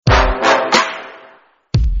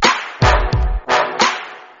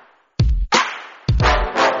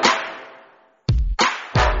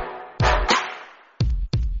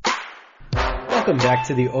Welcome back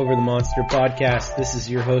to the Over the Monster podcast. This is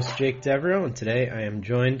your host, Jake Devereaux, and today I am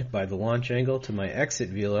joined by the launch angle to my exit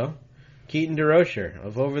velo, Keaton DeRocher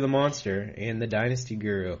of Over the Monster and the Dynasty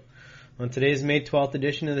Guru. On today's May 12th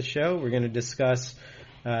edition of the show, we're going to discuss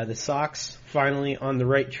the Sox finally on the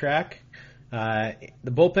right track, the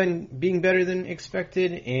bullpen being better than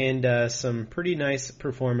expected, and some pretty nice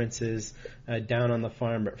performances down on the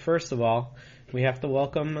farm. But first of all, we have to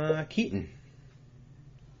welcome Keaton.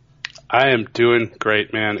 I am doing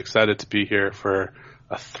great, man. Excited to be here for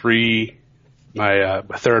my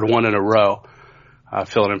third one in a row,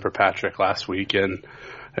 filling in for Patrick last week. And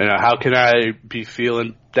how can I be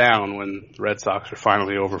feeling down when the Red Sox are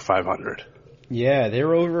finally over 500? Yeah,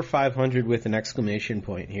 they're over 500 with an exclamation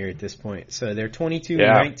point here at this point. So they're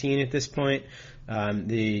 22-19 at this point.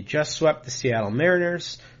 They just swept the Seattle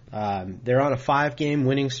Mariners. They're on a 5-game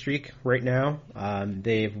winning streak right now.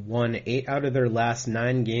 They've won 8 out of their last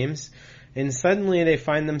 9 games, and suddenly they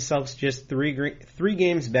find themselves just three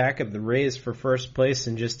games back of the Rays for first place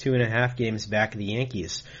and just 2.5 games back of the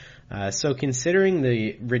Yankees. So considering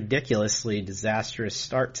the ridiculously disastrous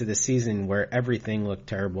start to the season where everything looked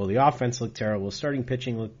terrible, the offense looked terrible, starting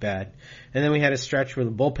pitching looked bad, and then we had a stretch where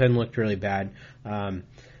the bullpen looked really bad.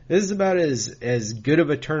 This is about as good of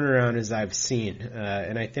a turnaround as I've seen,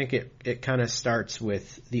 and I think it kind of starts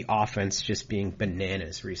with the offense just being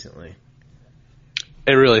bananas recently.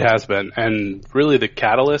 It really has been, and really the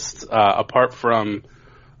catalyst, apart from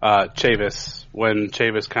Chavis, when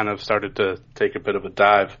Chavis kind of started to take a bit of a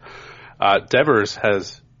dive, Devers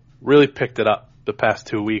has really picked it up the past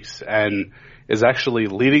 2 weeks and is actually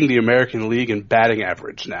leading the American League in batting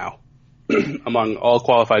average now among all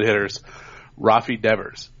qualified hitters. Rafael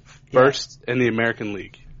Devers. First in the American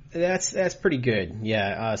League. That's pretty good,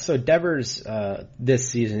 yeah. So Devers this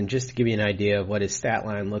season, just to give you an idea of what his stat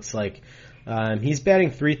line looks like, he's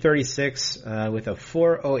batting .336 with a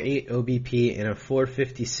 .408 OBP and a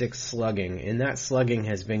 .456 slugging, and that slugging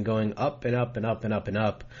has been going up and up and up and up and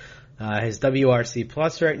up. His WRC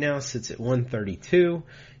plus right now sits at 132.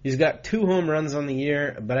 He's got 2 home runs on the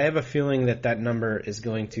year, but I have a feeling that number is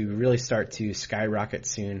going to really start to skyrocket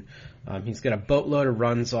soon. He's got a boatload of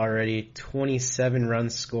runs already, 27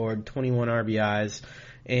 runs scored, 21 RBIs,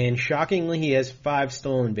 and shockingly he has 5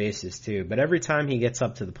 stolen bases too. But every time he gets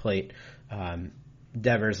up to the plate,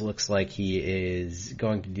 Devers looks like he is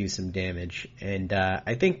going to do some damage. And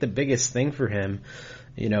I think the biggest thing for him,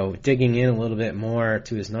 digging in a little bit more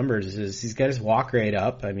to his numbers, is he's got his walk rate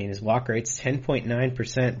up. I mean, his walk rate's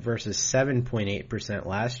 10.9% versus 7.8%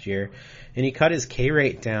 last year. And he cut his K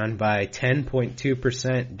rate down by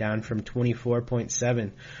 10.2%, down from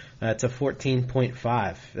 24.7 to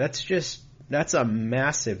 14.5. That's a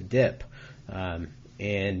massive dip.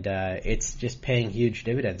 And it's just paying huge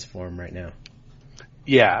dividends for him right now.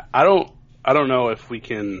 Yeah, I don't know if we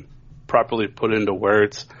can properly put into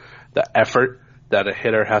words the effort that a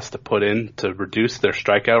hitter has to put in to reduce their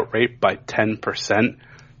strikeout rate by 10%.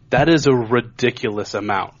 That is a ridiculous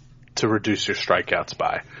amount to reduce your strikeouts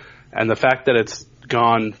by. And the fact that it's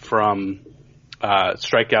gone from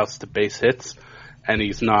strikeouts to base hits, and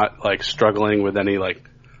he's not struggling with any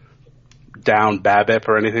down BABIP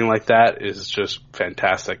or anything like that, is just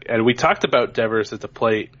fantastic. And we talked about Devers at the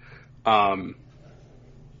plate in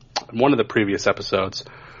one of the previous episodes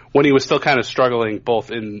when he was still kind of struggling both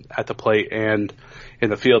at the plate and in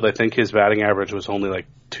the field. I think his batting average was only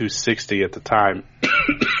 260 at the time.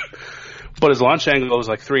 But his launch angle was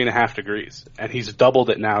 3.5 degrees, and he's doubled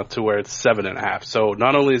it now to where it's 7.5. So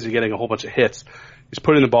not only is he getting a whole bunch of hits, he's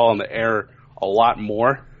putting the ball in the air a lot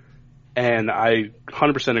more. And I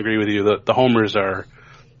 100% agree with you that the homers are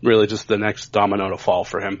really just the next domino to fall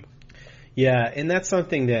for him. Yeah, and that's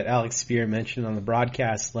something that Alex Spear mentioned on the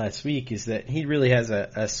broadcast last week, is that he really has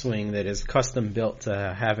a swing that is custom built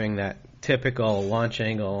to having that typical launch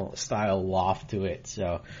angle style loft to it.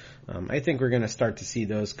 So I think we're going to start to see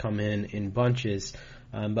those come in bunches.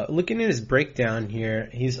 But looking at his breakdown here,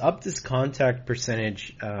 he's upped his contact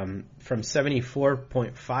percentage from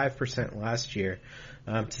 74.5% last year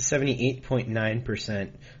to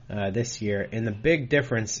 78.9% this year. And the big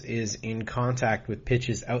difference is in contact with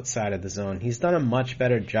pitches outside of the zone. He's done a much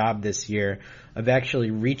better job this year of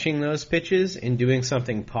actually reaching those pitches and doing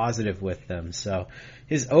something positive with them. So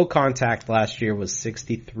his O contact last year was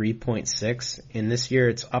 63.6, and this year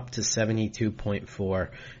it's up to 72.4.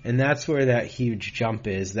 And that's where that huge jump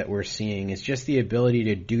is that we're seeing, is just the ability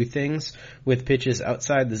to do things with pitches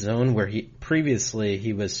outside the zone, where previously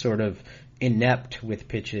he was sort of inept with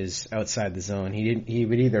pitches outside the zone. He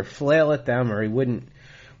would either flail at them or he wouldn't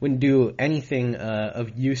do anything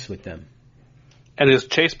of use with them. And his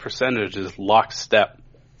chase percentage is lockstep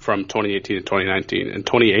from 2018 to 2019. In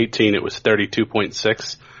 2018, it was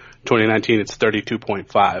 32.6. 2019, it's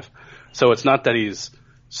 32.5. So it's not that he's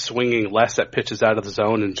swinging less at pitches out of the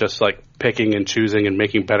zone and just like picking and choosing and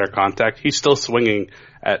making better contact. He's still swinging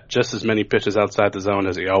at just as many pitches outside the zone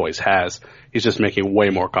as he always has. He's just making way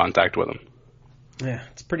more contact with them. Yeah,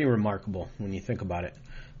 it's pretty remarkable when you think about it,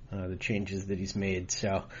 the changes that he's made.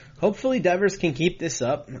 So hopefully Devers can keep this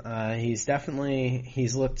up.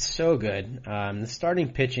 He's looked so good. The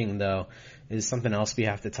starting pitching, though, is something else we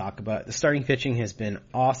have to talk about. The starting pitching has been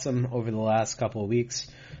awesome over the last couple of weeks.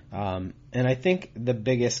 And I think the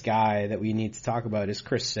biggest guy that we need to talk about is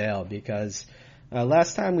Chris Sale, because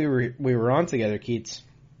last time we were on together, Keats,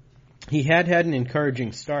 he had an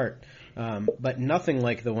encouraging start, but nothing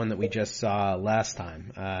like the one that we just saw last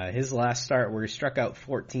time. His last start where he struck out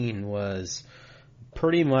 14 was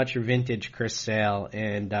pretty much vintage Chris Sale,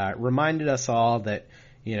 and reminded us all that,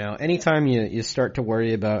 you know, anytime you start to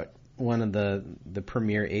worry about one of the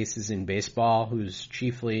premier aces in baseball who's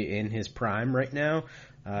chiefly in his prime right now,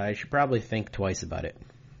 you should probably think twice about it.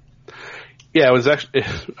 Yeah,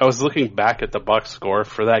 I was looking back at the Bucs score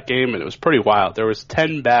for that game, and it was pretty wild. There was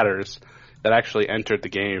 10 batters that actually entered the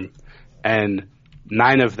game, and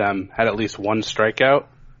 9 of them had at least one strikeout,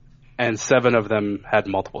 and 7 of them had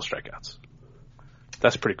multiple strikeouts.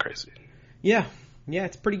 That's pretty crazy. Yeah,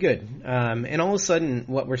 it's pretty good. And all of a sudden,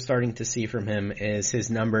 what we're starting to see from him is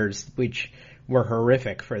his numbers, which were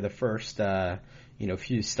horrific for the first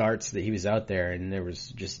few starts that he was out there, and there was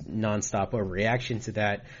just nonstop overreaction to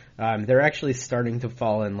that. They're actually starting to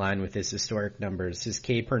fall in line with his historic numbers. His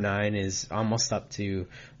K per 9 is almost up to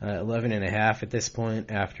 11.5 at this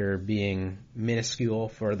point after being minuscule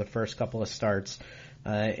for the first couple of starts.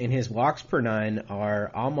 And his walks per 9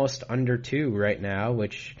 are almost under 2 right now,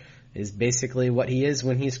 which is basically what he is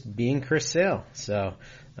when he's being Chris Sale. So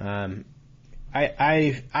I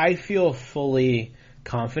feel fully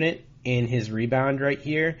confident in his rebound right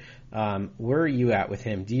here. Where are you at with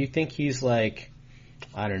him? Do you think he's like,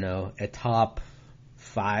 I don't know, a top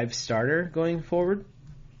 5 starter going forward?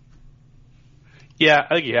 Yeah,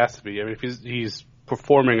 I think he has to be. I mean, if he's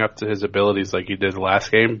performing up to his abilities like he did the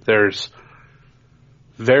last game, there's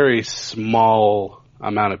very small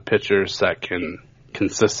amount of pitchers that can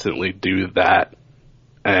consistently do that,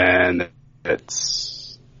 and I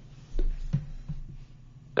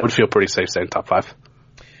would feel pretty safe saying top 5.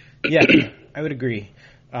 Yeah, I would agree.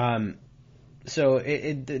 So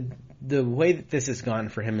the way that this has gone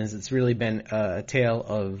for him is it's really been a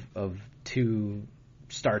tale of two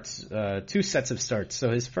sets of starts.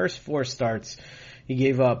 So his first 4 starts, he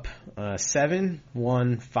gave up 7,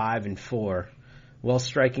 1, 5, and 4, while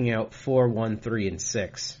striking out 4, 1, 3, and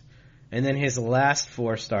 6. And then his last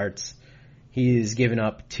 4 starts, he's given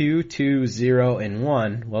up 2, 2, 0, and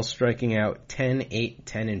 1, while striking out 10, 8,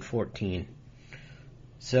 10, and 14.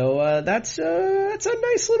 So that's a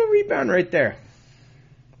nice little rebound right there.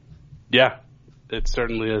 Yeah, it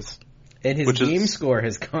certainly is. And his game score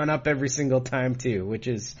has gone up every single time too, which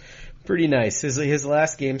is pretty nice. His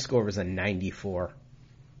last game score was a 94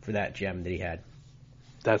 for that gem that he had.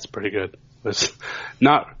 That's pretty good. It's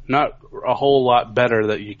not a whole lot better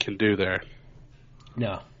that you can do there.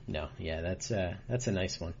 No, yeah, that's a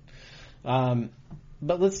nice one.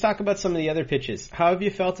 But let's talk about some of the other pitches. How have you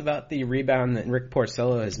felt about the rebound that Rick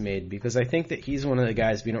Porcello has made? Because I think that he's one of the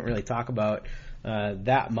guys we don't really talk about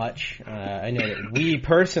that much. I know that we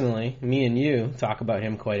personally, me and you, talk about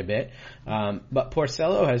him quite a bit. But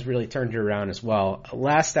Porcello has really turned it around as well.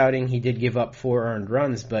 Last outing, he did give up 4 earned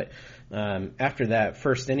runs, but after that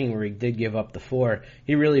first inning where he did give up the 4,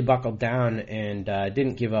 he really buckled down and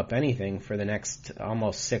didn't give up anything for the next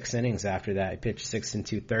almost 6 innings after that. He pitched 6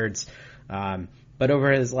 2/3. But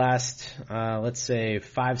over his last, let's say,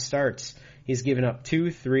 5 starts, he's given up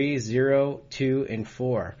 2, 3, 0, 2, and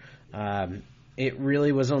 4. It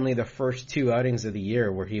really was only the first 2 outings of the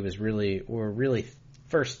year where he was really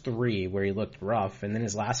first 3 where he looked rough, and then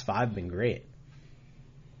his last 5 have been great.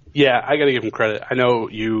 Yeah, I got to give him credit. I know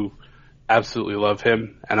you absolutely love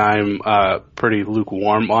him, and I'm pretty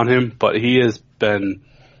lukewarm on him, but he has been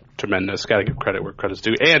tremendous. Got to give credit where credit's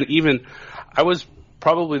due. And even I was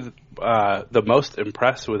probably the most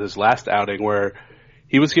impressed with his last outing where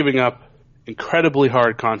he was giving up incredibly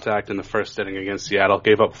hard contact in the first inning against Seattle,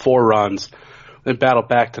 gave up 4 runs, then battled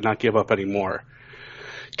back to not give up any more.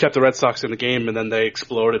 Kept the Red Sox in the game, and then they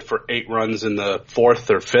exploded for 8 runs in the 4th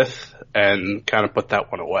or 5th and kind of put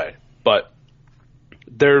that one away. But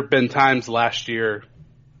there have been times last year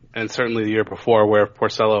and certainly the year before where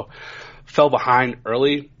Porcello fell behind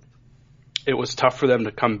early. It was tough for them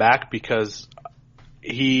to come back because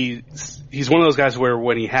he's one of those guys where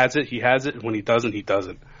when he has it, and when he doesn't, he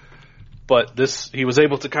doesn't. but he was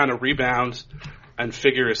able to kind of rebound and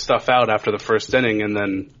figure his stuff out after the first inning, and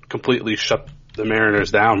then completely shut the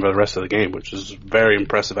Mariners down for the rest of the game, which is a very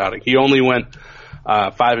impressive outing. He only went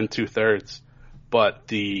 5 2/3, but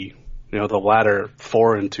the latter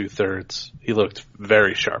 4 2/3, he looked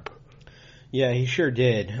very sharp. Yeah, he sure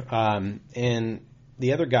did. And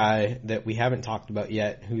the other guy that we haven't talked about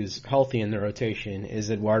yet, who's healthy in the rotation, is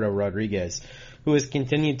Eduardo Rodriguez, who has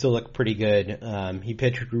continued to look pretty good. He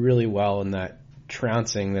pitched really well in that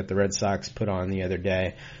trouncing that the Red Sox put on the other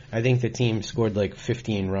day. I think the team scored like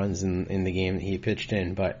 15 runs in the game that he pitched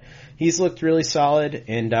in, but he's looked really solid,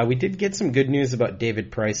 and we did get some good news about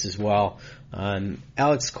David Price as well.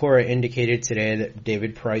 Alex Cora indicated today that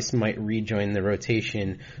David Price might rejoin the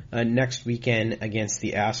rotation next weekend against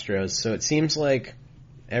the Astros, so it seems like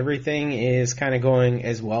everything is kind of going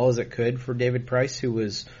as well as it could for David Price, who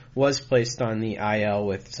was placed on the IL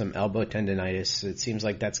with some elbow tendonitis. So it seems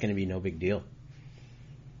like that's going to be no big deal.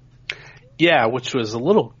 Yeah, which was a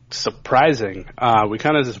little surprising. We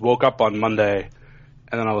kind of just woke up on Monday,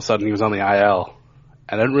 and then all of a sudden he was on the IL,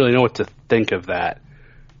 and I didn't really know what to think of that.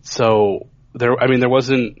 So there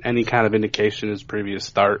wasn't any kind of indication in his previous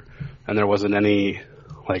start, and there wasn't any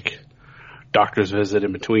doctor's visit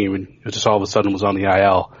in between. It just all of a sudden was on the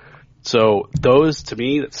IL. So those, to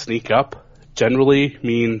me, that sneak up generally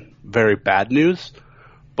mean very bad news.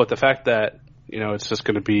 But the fact that it's just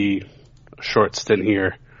going to be a short stint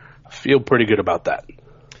here, I feel pretty good about that.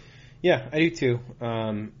 Yeah, I do too.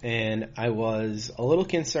 And I was a little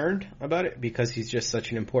concerned about it because he's just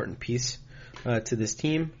such an important piece to this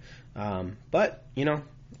team. But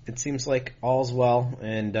it seems like all's well,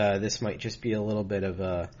 and this might just be a little bit of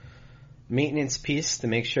a maintenance piece to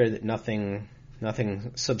make sure that nothing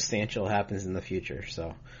substantial happens in the future.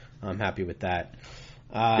 So I'm happy with that.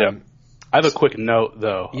 Yeah. I have a quick note,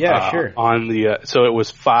 though. Yeah, sure. On so it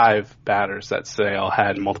was 5 batters that Sale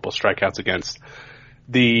had multiple strikeouts against.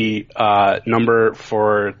 The number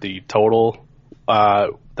for the total,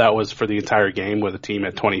 that was for the entire game with the team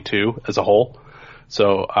at 22 as a whole.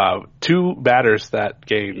 So 2 batters that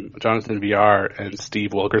game, Jonathan Villar and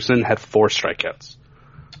Steve Wilkerson, had 4 strikeouts.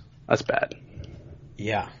 That's bad.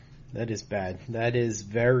 Yeah, that is bad. That is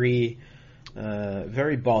very,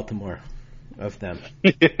 very Baltimore of them.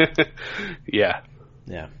 Yeah.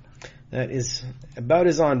 Yeah. That is about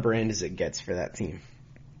as on brand as it gets for that team.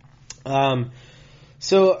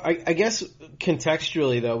 So I guess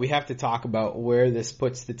contextually, though, we have to talk about where this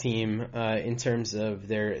puts the team in terms of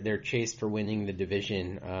their chase for winning the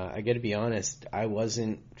division. I got to be honest, I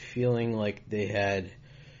wasn't feeling like they had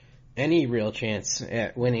any real chance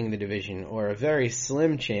at winning the division, or a very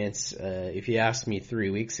slim chance. If you asked me 3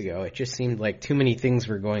 weeks ago, it just seemed like too many things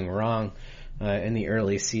were going wrong in the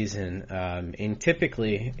early season. And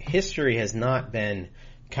typically, history has not been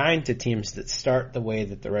kind to teams that start the way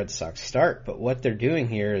that the Red Sox start. But what they're doing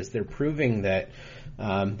here is they're proving that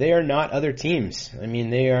they are not other teams. I mean,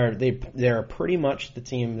 they are pretty much the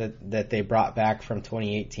team that they brought back from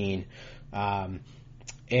 2018.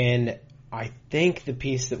 And I think the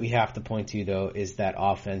piece that we have to point to, though, is that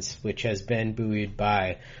offense, which has been buoyed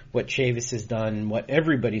by what Chavis has done, what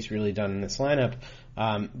everybody's really done in this lineup.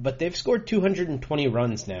 But they've scored 220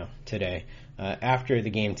 runs now today. After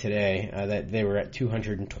the game today, that they were at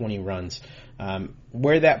 220 runs.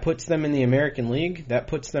 Where that puts them in the American League, that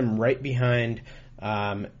puts them right behind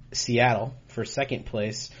Seattle for second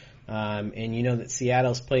place. And you know that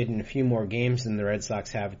Seattle's played in a few more games than the Red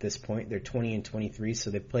Sox have at this point. They're 20-23,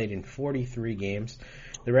 so they've played in 43 games.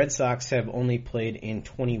 The Red Sox have only played in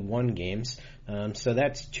 21 games. So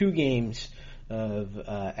that's 2 games of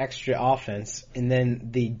extra offense. And then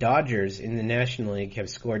the Dodgers in the National League have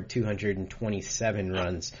scored 227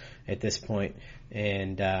 runs at this point.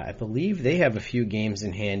 And I believe they have a few games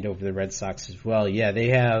in hand over the Red Sox as well. Yeah,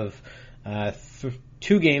 they have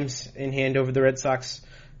 2 games in hand over the Red Sox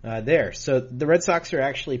there. So the Red Sox are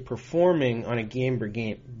actually performing on a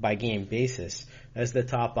game-by-game basis as the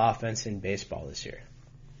top offense in baseball this year.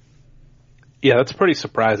 Yeah, that's pretty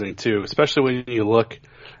surprising, too, especially when you look.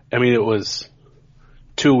 I mean, it was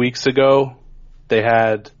 2 weeks ago they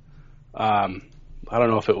had, I don't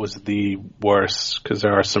know if it was the worst, because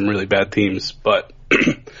there are some really bad teams, but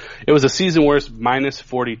it was a season worst minus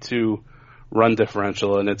 42 run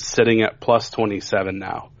differential, and it's sitting at plus 27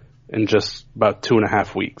 now in just about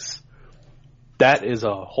 2.5 weeks. That is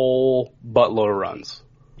a whole buttload of runs.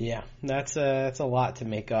 Yeah, that's a lot to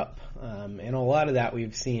make up, and a lot of that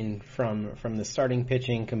we've seen from the starting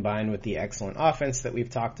pitching combined with the excellent offense that we've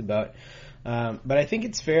talked about. But I think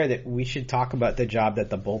it's fair that we should talk about the job that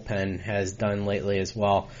the bullpen has done lately as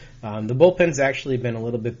well. The bullpen's actually been a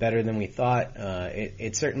little bit better than we thought.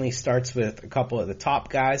 It certainly starts with a couple of the top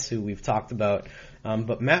guys who we've talked about,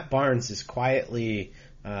 but Matt Barnes is quietly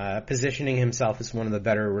positioning himself as one of the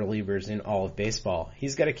better relievers in all of baseball.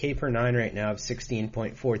 He's got a K per 9 right now of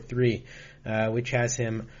 16.43, which has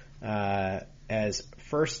him as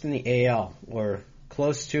first in the AL, or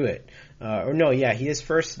close to it. He is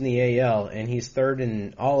first in the AL, and he's third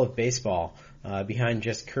in all of baseball, behind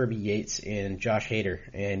just Kirby Yates and Josh Hader.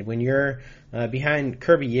 And when you're behind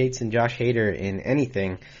Kirby Yates and Josh Hader in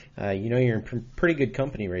anything, you're in pretty good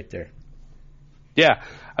company right there. Yeah,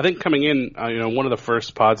 I think coming in, one of the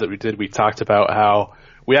first pods that we did, we talked about how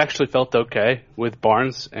we actually felt okay with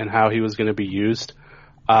Barnes and how he was going to be used.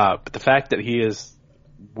 But the fact that he has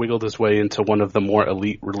wiggled his way into one of the more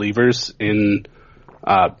elite relievers in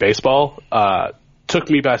baseball took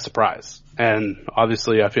me by surprise. And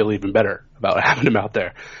obviously I feel even better about having him out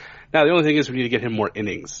there. Now, the only thing is we need to get him more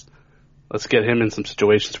innings. Let's get him in some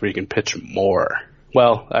situations where he can pitch more.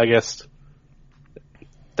 Well, I guess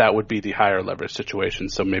that would be the higher leverage situation,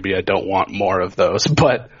 so maybe I don't want more of those.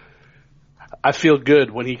 But I feel good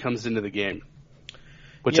when he comes into the game,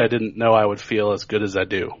 which I didn't know I would feel as good as I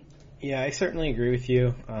do. Yeah, I certainly agree with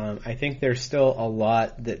you. I think there's still a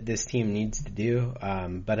lot that this team needs to do,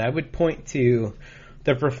 but I would point to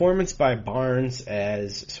the performance by Barnes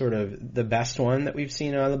as sort of the best one that we've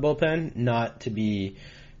seen out of the bullpen, not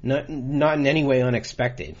in any way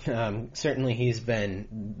unexpected. Certainly he's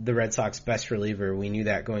been the Red Sox best reliever. We knew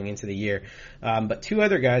that going into the year. But two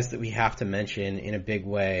other guys that we have to mention in a big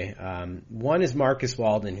way. One is Marcus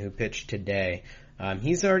Walden, who pitched today.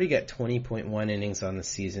 He's already got 20.1 innings on the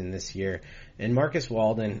season this year. And Marcus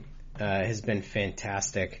Walden has been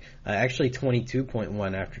fantastic. Actually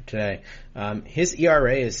 22.1 after today. His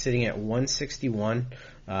ERA is sitting at 161.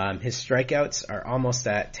 His strikeouts are almost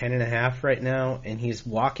at 10.5 right now, and he's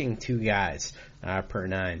walking 2 guys per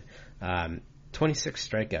 9. 26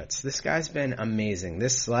 strikeouts. This guy's been amazing.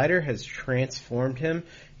 This slider has transformed him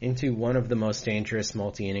into one of the most dangerous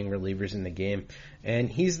multi-inning relievers in the game, and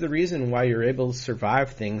he's the reason why you're able to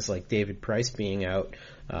survive things like David Price being out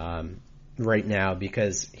right now,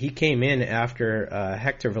 because he came in after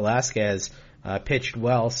Hector Velasquez pitched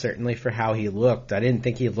well, certainly for how he looked. I didn't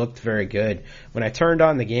think he looked very good. When I turned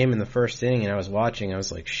on the game in the first inning and I was watching, I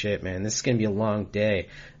was like, shit, man, this is going to be a long day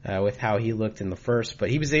with how he looked in the first. But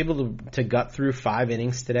he was able to gut through 5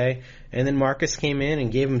 innings today, and then Marcus came in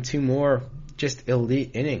and gave him 2 more just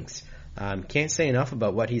elite innings. Can't say enough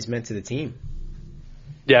about what he's meant to the team.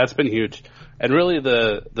 Yeah, it's been huge. And really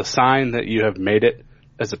the sign that you have made it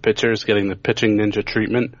as a pitcher is getting the pitching ninja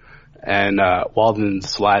treatment. And Walden's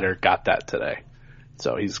slider got that today.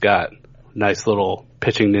 So he's got a nice little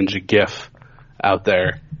pitching ninja gif out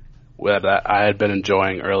there that I had been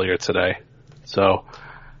enjoying earlier today. So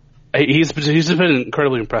he's been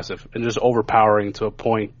incredibly impressive and just overpowering to a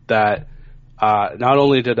point that not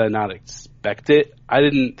only did I not expect it, I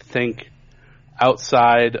didn't think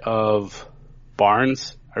outside of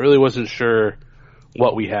Barnes, I really wasn't sure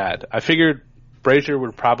what we had. I figured Brazier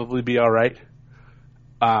would probably be all right.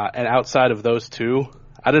 And outside of those two,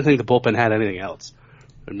 I didn't think the bullpen had anything else.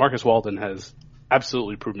 And Marcus Walden has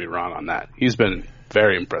absolutely proved me wrong on that. He's been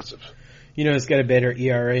very impressive. He's got a better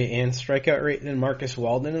ERA and strikeout rate than Marcus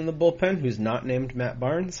Walden in the bullpen, who's not named Matt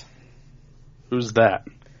Barnes. Who's that?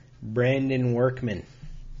 Brandon Workman.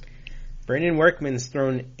 Brandon Workman's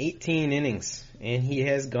thrown 18 innings, and he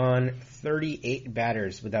has gone 38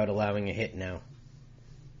 batters without allowing a hit now.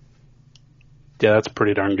 Yeah, that's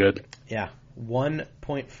pretty darn good. Yeah.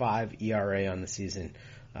 1.5 ERA on the season.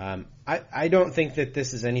 I don't think that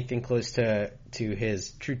this is anything close to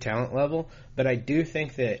his true talent level, but I do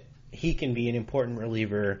think that he can be an important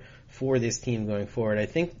reliever for this team going forward. I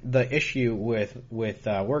think the issue with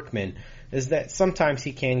Workman is that sometimes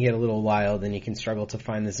he can get a little wild and he can struggle to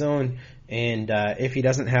find the zone, and if he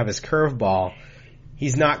doesn't have his curveball,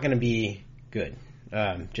 he's not going to be good.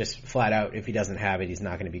 Just flat out, if he doesn't have it, he's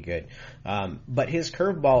not going to be good. But his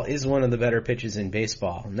curveball is one of the better pitches in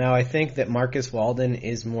baseball. Now, I think that Marcus Walden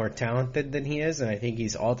is more talented than he is, and I think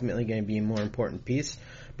he's ultimately going to be a more important piece.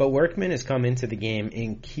 But Workman has come into the game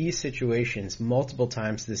in key situations multiple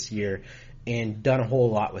times this year and done a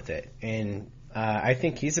whole lot with it. And I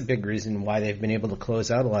think he's a big reason why they've been able to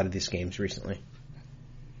close out a lot of these games recently.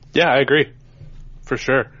 Yeah, I agree. For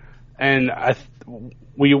sure. And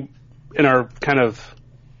we, in our kind of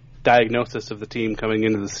diagnosis of the team coming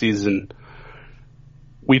into the season,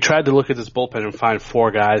 we tried to look at this bullpen and find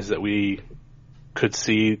 4 guys that we could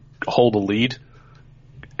see hold a lead.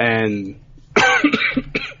 And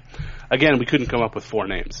again, we couldn't come up with 4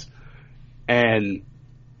 names. And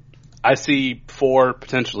I see 4,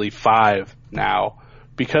 potentially 5 now,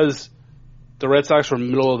 because the Red Sox were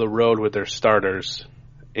middle of the road with their starters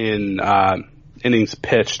in innings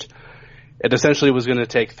pitched. It essentially was going to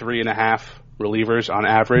take 3.5 relievers on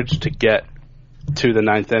average to get to the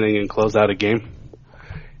 9th inning and close out a game.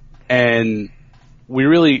 And we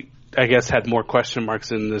really, I guess, had more question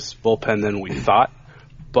marks in this bullpen than we thought.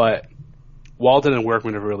 But Walden and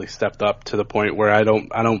Workman have really stepped up to the point where I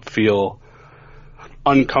don't feel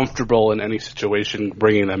uncomfortable in any situation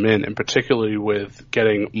bringing them in, and particularly with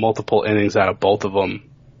getting multiple innings out of both of them.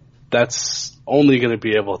 That's only going to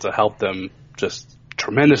be able to help them just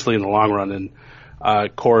tremendously in the long run.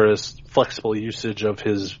 And Cora's flexible usage of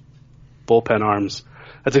his bullpen arms,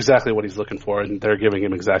 that's exactly what he's looking for, and they're giving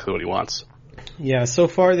him exactly what he wants. Yeah, so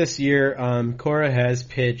far this year, Cora has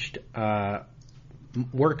pitched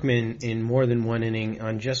Workman in more than 1 inning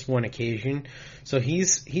on just 1 occasion. So he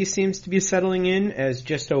seems to be settling in as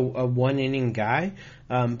just a 1 inning guy.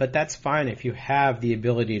 But that's fine if you have the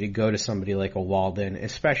ability to go to somebody like a Walden,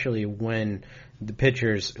 especially when the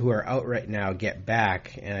pitchers who are out right now get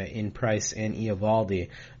back in Price and Eovaldi.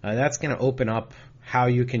 That's going to open up how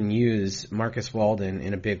you can use Marcus Walden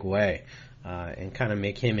in a big way, and kind of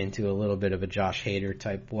make him into a little bit of a Josh Hader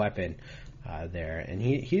type weapon there. And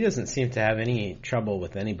he doesn't seem to have any trouble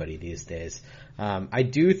with anybody these days. I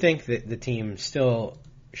do think that the team still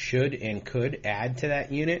should and could add to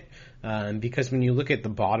that unit, because when you look at the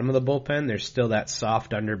bottom of the bullpen, there's still that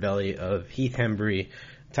soft underbelly of Heath Hembree,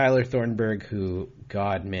 Tyler Thornburg, who,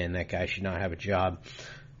 God, man, that guy should not have a job.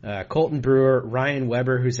 Colton Brewer, Ryan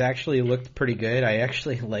Weber, who's actually looked pretty good. I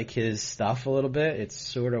actually like his stuff a little bit. It's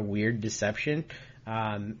sort of weird deception.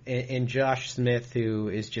 And Josh Smith, who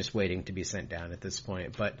is just waiting to be sent down at this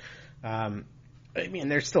point. But, I mean,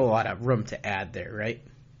 there's still a lot of room to add there, right?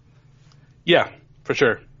 Yeah, for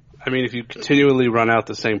sure. I mean, if you continually run out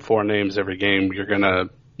the same 4 names every game, you're going to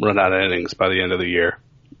run out of innings by the end of the year.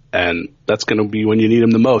 And that's going to be when you need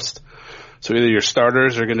them the most. So either your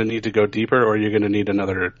starters are going to need to go deeper, or you're going to need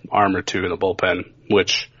another arm or 2 in the bullpen,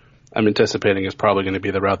 which I'm anticipating is probably going to be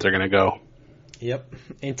the route they're going to go. Yep.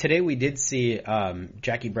 And today we did see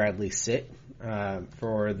Jackie Bradley sit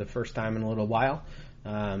for the first time in a little while.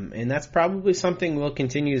 And that's probably something we'll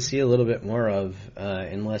continue to see a little bit more of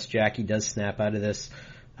unless Jackie does snap out of this.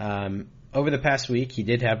 Over the past week, he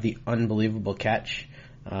did have the unbelievable catch.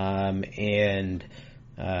 And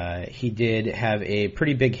he did have a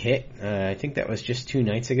pretty big hit. I think that was just 2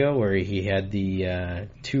 nights ago, where he had the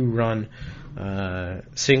 2-run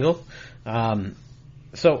single.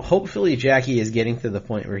 So hopefully Jackie is getting to the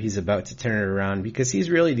point where he's about to turn it around, because he's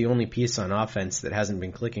really the only piece on offense that hasn't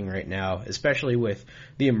been clicking right now, especially with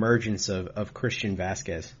the emergence of Christian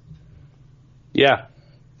Vasquez. Yeah.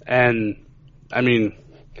 And, I mean,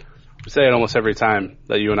 we say it almost every time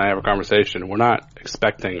that you and I have a conversation. We're not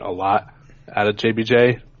expecting a lot out of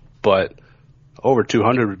JBJ, but over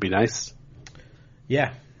 200 would be nice.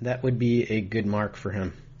 Yeah, that would be a good mark for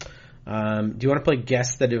him. Do you want to play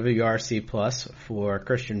guess the WRC plus for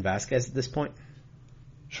Christian Vasquez at this point?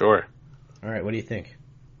 Sure. All right, what do you think?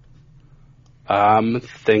 I'm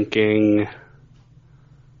thinking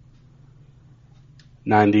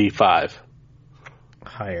 95.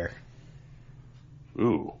 Higher.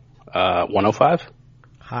 Ooh. 105?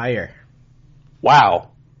 Higher. Wow.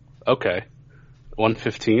 Okay.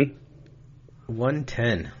 115?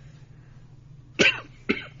 110.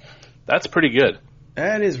 That's pretty good.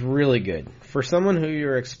 That is really good. For someone who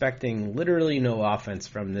you're expecting literally no offense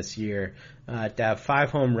from this year, to have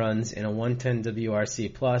 5 home runs in a 110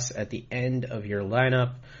 WRC plus at the end of your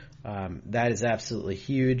lineup, that is absolutely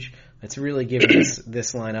huge. It's really given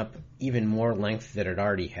this lineup even more length than it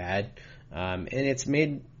already had. And it's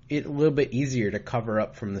made it a little bit easier to cover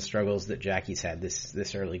up from the struggles that Jackie's had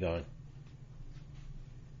this early going.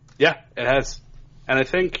 Yeah, it has. And I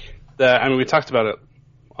think that, I mean, we talked about it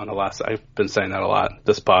on the last, I've been saying that a lot,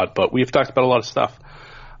 this pod, but we've talked about a lot of stuff.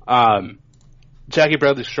 Jackie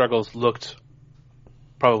Bradley's struggles looked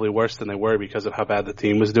probably worse than they were because of how bad the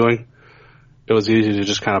team was doing. It was easy to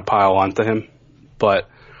just kind of pile onto him. But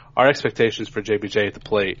our expectations for JBJ at the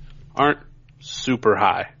plate aren't super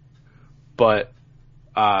high. But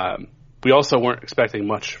we also weren't expecting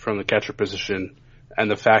much from the catcher position. And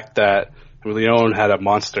the fact that Leone had a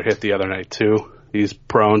monster hit the other night too. He's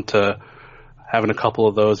prone to having a couple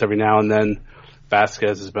of those every now and then.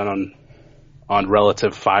 Vasquez has been on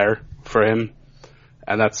relative fire for him.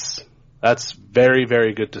 And that's very,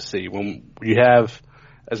 very good to see. When you have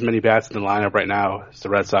as many bats in the lineup right now as the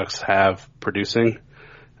Red Sox have producing,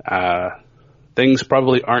 things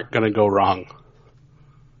probably aren't going to go wrong.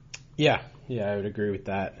 Yeah, I would agree with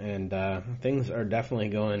that. And things are definitely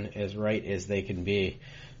going as right as they can be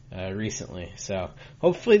recently. So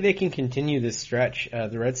hopefully they can continue this stretch.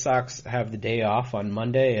 The Red Sox have the day off on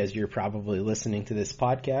Monday, as you're probably listening to this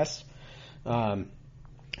podcast,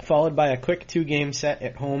 followed by a quick 2-game set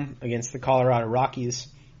at home against the Colorado Rockies,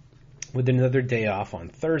 with another day off on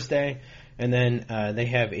Thursday. And then they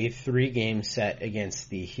have a 3-game set against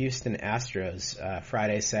the Houston Astros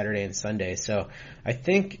Friday, Saturday, and Sunday. So I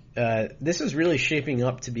think this is really shaping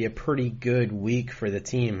up to be a pretty good week for the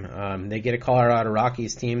team. They get a Colorado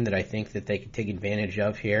Rockies team that I think that they could take advantage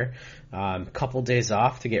of here. Couple days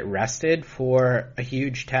off to get rested for a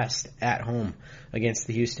huge test at home against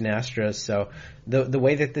the Houston Astros. So the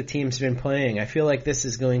way that the team's been playing, I feel like this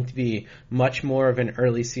is going to be much more of an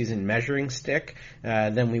early season measuring stick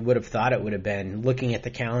than we would have thought it would have been looking at the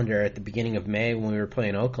calendar at the beginning of May when we were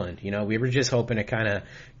playing Oakland. You know, we were just hoping to kind of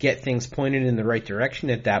get things pointed in the right direction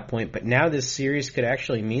at that point, but now this series could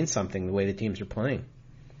actually mean something the way the teams are playing.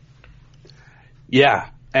 Yeah,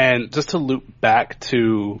 and just to loop back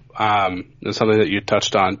to something that you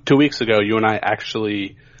touched on, 2 weeks ago, you and I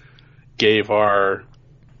actually gave our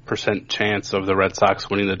percent chance of the Red Sox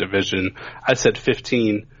winning the division. I said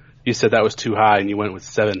 15. You said that was too high, and you went with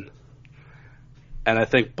 7. And I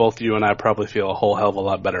think both you and I probably feel a whole hell of a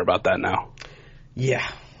lot better about that now. Yeah,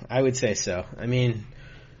 I would say so. I mean,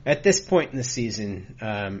 at this point in the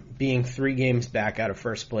season, being 3 games back out of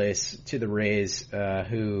first place to the Rays,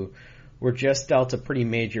 who were just dealt a pretty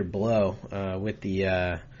major blow with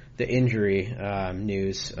the injury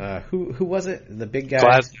news. Who was it? The big guy?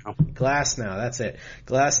 Glasnow, that's it.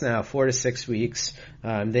 Glasnow, 4 to 6 weeks.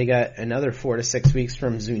 They got another 4 to 6 weeks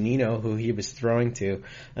from Zunino, who he was throwing to.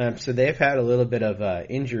 So they've had a little bit of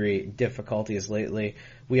injury difficulties lately.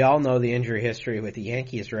 We all know the injury history with the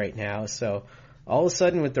Yankees right now. So all of a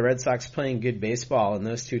sudden, with the Red Sox playing good baseball and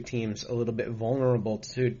those two teams a little bit vulnerable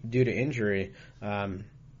due to injury,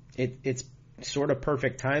 it's sort of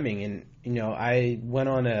perfect timing. And, you know, I went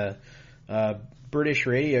on a British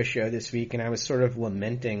radio show this week, and I was sort of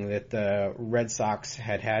lamenting that the Red Sox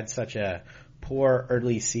had such a poor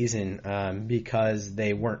early season because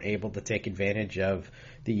they weren't able to take advantage of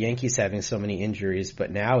the Yankees having so many injuries.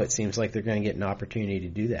 But now it seems like they're going to get an opportunity to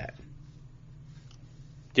do that.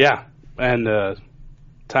 Yeah, and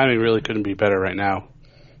timing really couldn't be better right now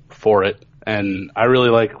for it. And I really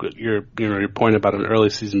like your point about an early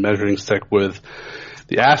season measuring stick with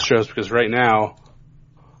the Astros, because right now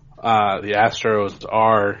the Astros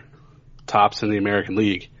are tops in the American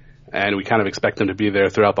League, and we kind of expect them to be there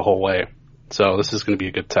throughout the whole way. So this is going to be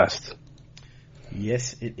a good test.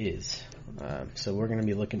 Yes, it is. So we're going to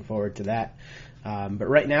be looking forward to that. But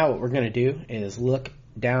right now what we're going to do is look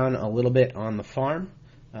down a little bit on the farm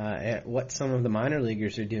at what some of the minor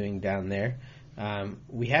leaguers are doing down there.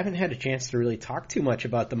 We haven't had a chance to really talk too much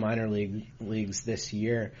about the minor leagues this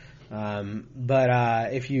year.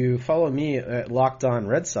 But if you follow me at Locked On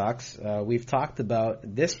Red Sox, we've talked about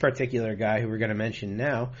this particular guy who we're going to mention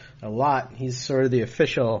now a lot. He's sort of the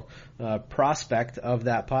official prospect of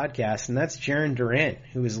that podcast, and that's Jarren Duran,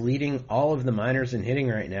 who is leading all of the minors in hitting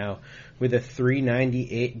right now with a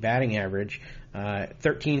 .398 batting average,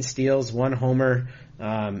 13 steals, 1 homer.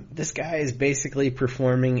 This guy is basically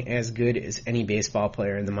performing as good as any baseball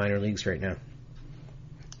player in the minor leagues right now.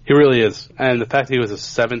 He really is. And the fact that he was a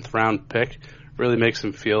 7th round pick really makes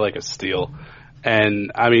him feel like a steal.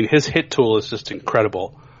 And, I mean, his hit tool is just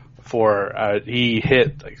incredible. He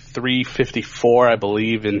hit like 354, I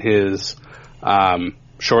believe, in his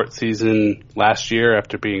short season last year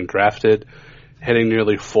after being drafted, hitting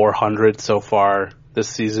nearly 400 so far this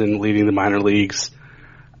season, leading the minor leagues.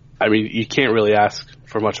 I mean, you can't really ask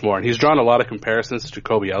for much more. And he's drawn a lot of comparisons to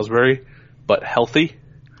Jacoby Ellsbury, but healthy.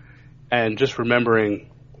 And just remembering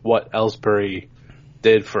what Ellsbury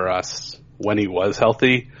did for us when he was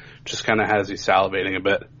healthy just kind of has you salivating a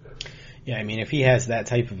bit. Yeah, I mean, if he has that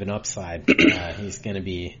type of an upside, he's going to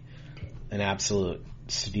be an absolute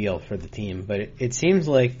steal for the team. But it seems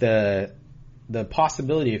like the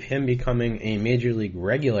possibility of him becoming a major league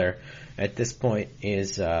regular at this point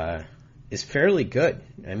is fairly good.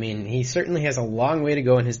 I mean, he certainly has a long way to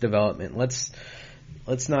go in his development. Let's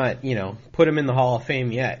not, put him in the Hall of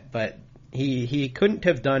Fame yet, but he couldn't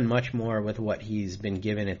have done much more with what he's been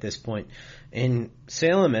given at this point. And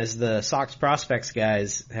Salem, as the Sox prospects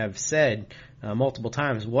guys have said multiple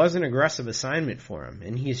times, was an aggressive assignment for him,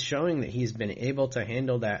 and he's showing that he's been able to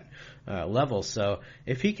handle that level. So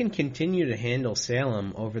if he can continue to handle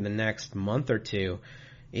Salem over the next month or two,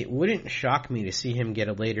 it wouldn't shock me to see him get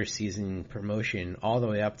a later season promotion all the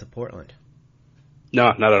way up to Portland.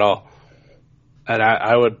 No, not at all. And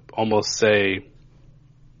I would almost say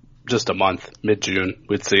just a month, mid-June,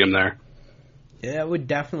 we'd see him there. Yeah, it would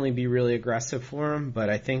definitely be really aggressive for him, but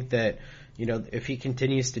I think that, if he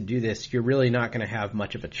continues to do this, you're really not going to have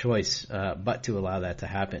much of a choice but to allow that to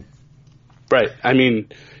happen. Right. I mean,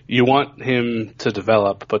 you want him to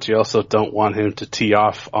develop, but you also don't want him to tee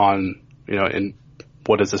off on, in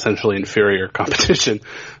what is essentially inferior competition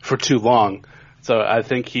for too long. So I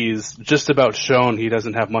think he's just about shown he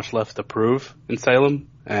doesn't have much left to prove in Salem,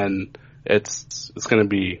 and it's going to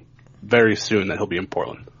be very soon that he'll be in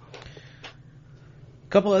Portland. A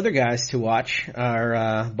couple other guys to watch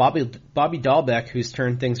are Bobby Dahlbeck, who's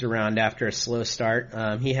turned things around after a slow start.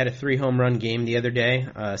 He had a 3-home run game the other day,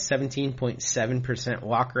 17.7%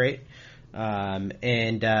 walk rate,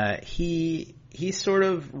 and he sort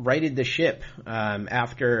of righted the ship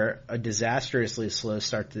after a disastrously slow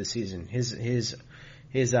start to the season. His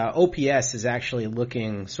OPS is actually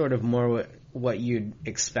looking sort of more what you'd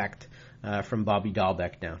expect from Bobby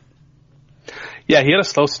Dahlbeck now. Yeah, he had a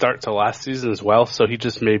slow start to last season as well, so he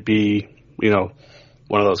just may be,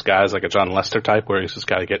 one of those guys like a John Lester type where he's just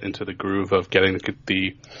got to get into the groove of getting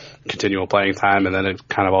the continual playing time, and then it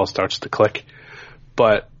kind of all starts to click.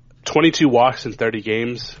 But 22 walks in 30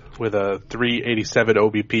 games with a 387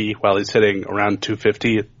 OBP while he's hitting around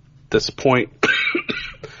 250 at this point.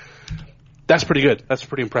 That's pretty good. That's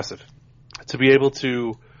pretty impressive. To be able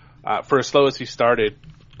to, for as slow as he started,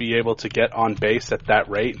 be able to get on base at that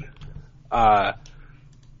rate,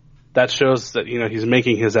 that shows that, he's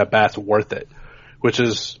making his at-bats worth it, which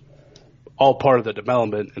is all part of the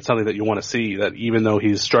development and something that you want to see, that even though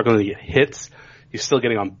he's struggling to get hits, he's still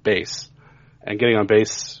getting on base. And getting on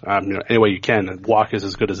base, any way you can. A walk is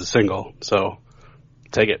as good as a single, so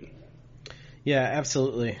take it. Yeah,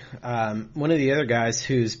 absolutely. One of the other guys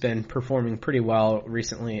who's been performing pretty well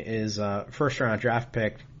recently is first-round draft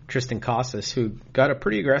pick Tristan Casas, who got a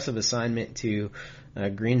pretty aggressive assignment to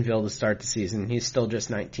Greenville to start the season. He's still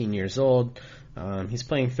just 19 years old. He's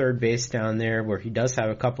playing third base down there where he does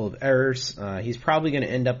have a couple of errors. He's probably going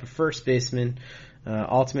to end up a first baseman.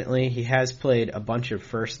 Ultimately, he has played a bunch of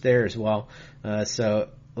first there as well. So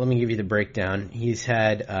let me give you the breakdown. He's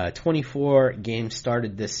had 24 games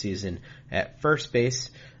started this season at first base,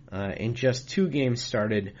 and just 2 games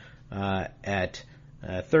started at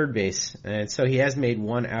third base. And so he has made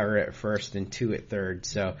 1 error at first and 2 at third.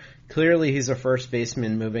 So clearly he's a first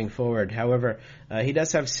baseman moving forward. However, he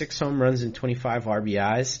does have 6 home runs and 25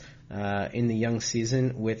 RBIs in the young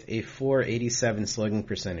season with a .487 slugging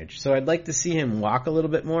percentage. So I'd like to see him walk a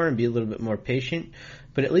little bit more and be a little bit more patient,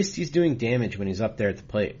 but at least he's doing damage when he's up there at the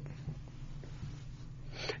plate.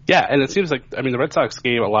 Yeah, and it seems like, the Red Sox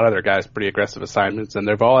gave a lot of their guys pretty aggressive assignments, and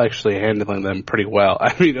they're all actually handling them pretty well.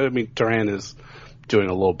 I mean, Duran is doing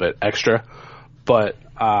a little bit extra, but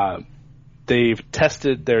they've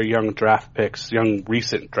tested their young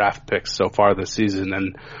recent draft picks so far this season,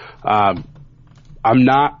 and I'm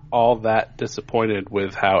not all that disappointed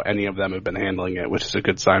with how any of them have been handling it, which is a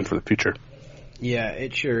good sign for the future. Yeah,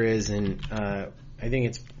 it sure is, and I think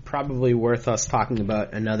it's probably worth us talking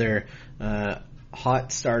about another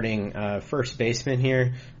hot starting first baseman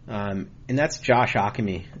here, and that's Josh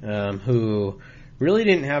Ockamy, who really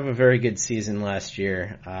didn't have a very good season last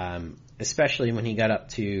year, especially when he got up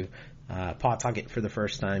to Pawtucket for the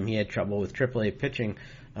first time. He had trouble with AAA pitching.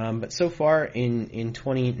 But so far in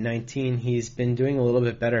 2019, he's been doing a little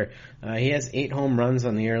bit better. He has 8 home runs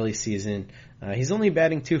on the early season. He's only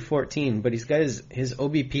batting .214, but he's got his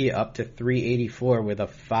OBP up to .384 with a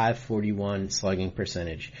 .541 slugging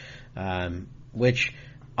percentage, which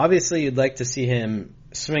obviously you'd like to see him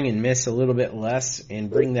swing and miss a little bit less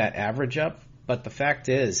and bring that average up. But the fact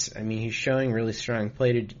is, he's showing really strong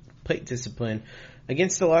plate discipline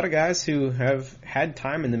against a lot of guys who have had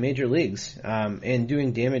time in the major leagues and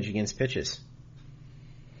doing damage against pitches.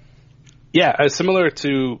 Yeah, similar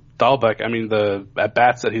to Dahlbeck, the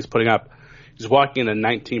at-bats that he's putting up, he's walking at a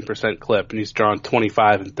 19% clip, and he's drawn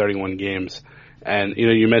 25 in 31 games. And,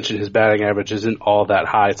 you mentioned his batting average isn't all that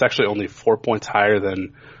high. It's actually only 4 points higher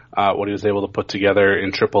than what he was able to put together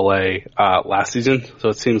in AAA last season. So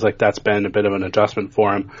it seems like that's been a bit of an adjustment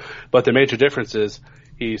for him. But the major difference is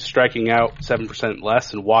he's striking out 7%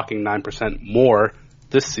 less and walking 9% more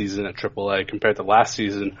this season at AAA compared to last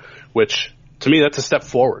season, which to me that's a step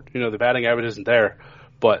forward. The batting average isn't there,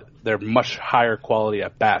 but they're much higher quality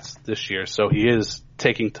at bats this year. So he is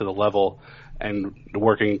taking to the level and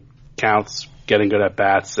working counts, getting good at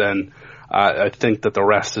bats, and I think that the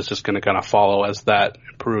rest is just going to kind of follow as that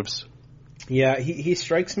improves. Yeah, he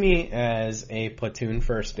strikes me as a platoon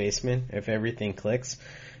first baseman if everything clicks,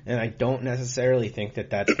 and I don't necessarily think that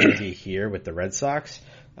that's going to be here with the Red Sox.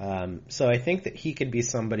 So I think that he could be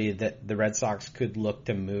somebody that the Red Sox could look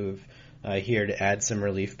to move here to add some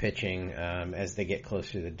relief pitching as they get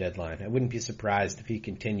closer to the deadline. I wouldn't be surprised if he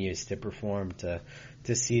continues to perform to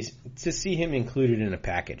see him included in a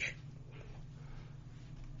package.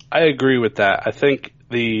 I agree with that. I think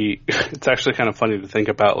it's actually kind of funny to think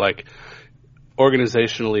about, like,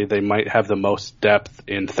 organizationally they might have the most depth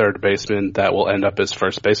in third baseman that will end up as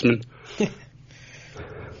first baseman.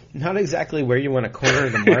 Not exactly where you want to corner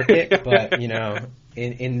the market, but,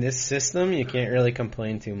 in this system, you can't really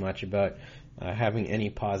complain too much about having any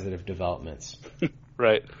positive developments.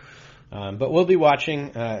 Right. But we'll be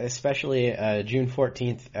watching, especially June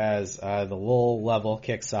 14th as the lull level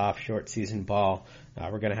kicks off, short season ball.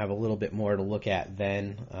 We're going to have a little bit more to look at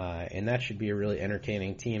then, and that should be a really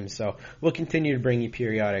entertaining team. So we'll continue to bring you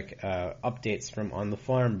periodic updates from On the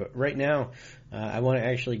Farm. But right now, I want to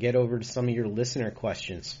actually get over to some of your listener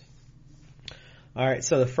questions. All right,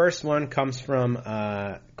 so the first one comes from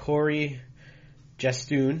Corey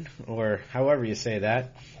Jestoon, or however you say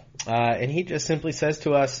that. And he just simply says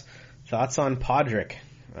to us, thoughts on Podrick.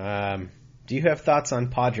 Do you have thoughts on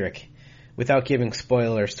Podrick? Without giving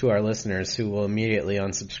spoilers to our listeners who will immediately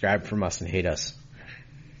unsubscribe from us and hate us.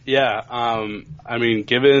 Yeah, I mean,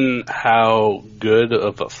 given how good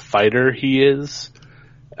of a fighter he is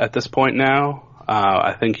at this point now,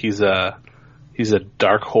 I think he's a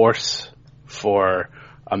dark horse for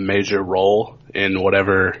a major role in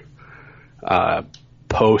whatever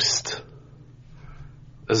post.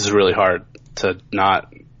 This is really hard to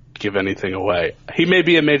not give anything away. He may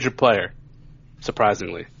be a major player,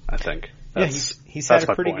 surprisingly, I think. Yeah, he's had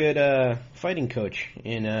a pretty good fighting coach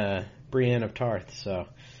in Brienne of Tarth. So,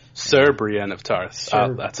 Sir Brienne of Tarth.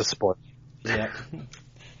 That's a sport. Yeah.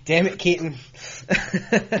 Damn it, Keaton.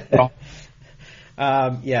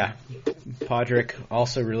 Yeah, Podrick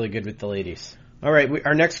also really good with the ladies. All right,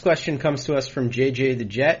 our next question comes to us from JJ the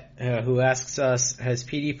Jet, who asks us, has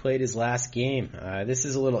PD played his last game? This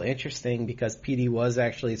is a little interesting because PD was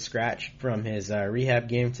actually scratched from his rehab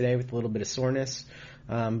game today with a little bit of soreness.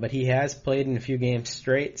 But he has played in a few games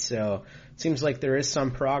straight, so it seems like there is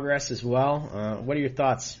some progress as well. What are your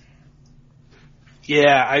thoughts?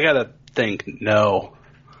 Yeah, I gotta think no.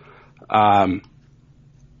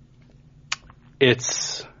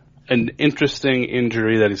 It's an interesting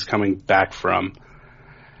injury that he's coming back from.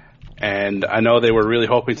 And I know they were really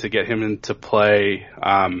hoping to get him into play.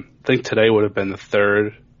 I think today would have been the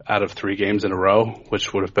third out of 3 games in a row,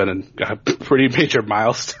 which would have been a pretty major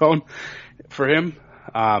milestone for him.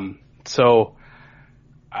 So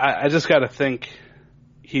I just got to think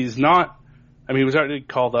he's not, I mean, he was already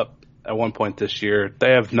called up at one point this year.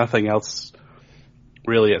 They have nothing else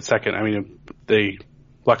really at second. I mean, they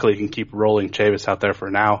luckily can keep rolling Chavis out there for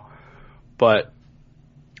now, but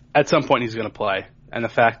at some point he's going to play. And the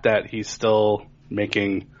fact that he's still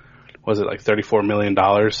making, was it like $34 million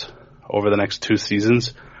over the next 2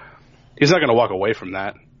 seasons, he's not going to walk away from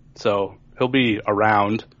that. So he'll be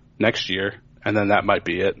around next year, and then that might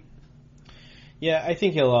be it. Yeah, I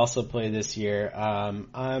think he'll also play this year.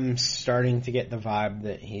 I'm starting to get the vibe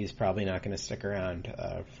that he's probably not going to stick around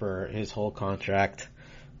for his whole contract.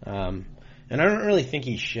 And I don't really think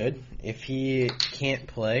he should. If he can't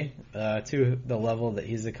play to the level that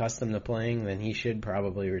he's accustomed to playing, then he should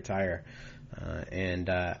probably retire. And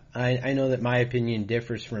I know that my opinion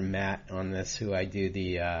differs from Matt on this, who I do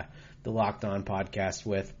the Locked On podcast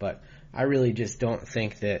with, but I really just don't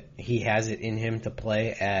think that he has it in him to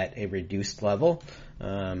play at a reduced level.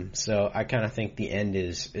 So I kind of think the end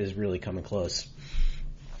is really coming close.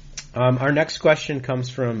 Our next question comes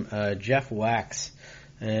from Jeff Wax,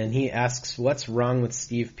 and he asks, what's wrong with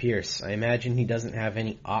Steve Pearce? I imagine he doesn't have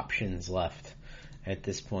any options left at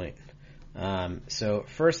this point. So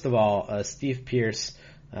first of all, Steve Pearce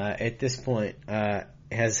at this point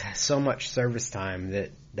has so much service time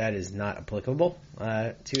that is not applicable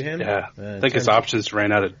to him. Yeah, I think his options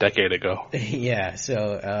ran out a decade ago. Yeah,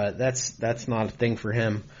 so that's not a thing for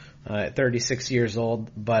him at 36 years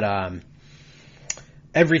old. But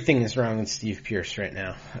everything is wrong with Steve Pearce right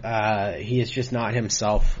now. He is just not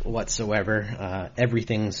himself whatsoever.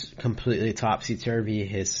 Everything's completely topsy-turvy.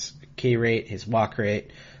 His K rate, his walk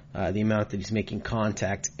rate, the amount that he's making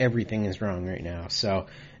contact, everything is wrong right now. So,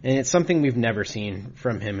 and it's something we've never seen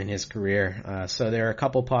from him in his career. So there are a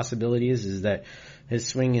couple possibilities, is that his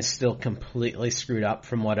swing is still completely screwed up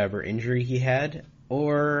from whatever injury he had,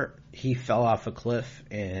 or he fell off a cliff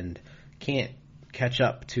and can't catch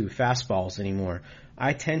up to fastballs anymore.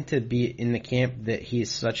 I tend to be in the camp that he's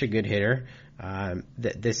such a good hitter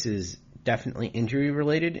that this is definitely injury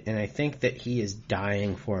related, and I think that he is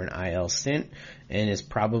dying for an IL stint and is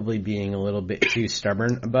probably being a little bit too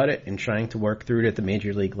stubborn about it and trying to work through it at the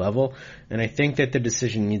major league level. And I think that the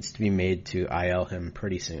decision needs to be made to IL him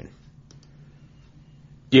pretty soon.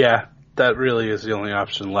 Yeah, that really is the only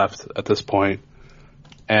option left at this point.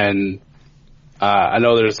 And I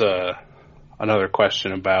know there's another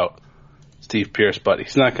question about Steve Pearce, but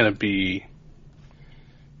he's not going to be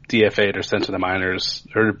DFA'd or sent to the minors.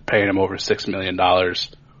 They're paying him over $6 million.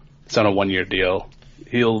 It's on a 1-year deal.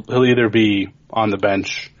 He'll either be on the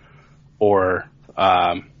bench or,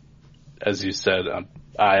 as you said, an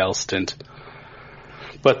IL stint.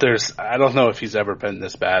 But I don't know if he's ever been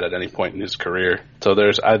this bad at any point in his career. So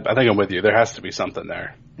I think I'm with you. There has to be something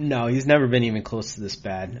there. No, he's never been even close to this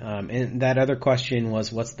bad. And that other question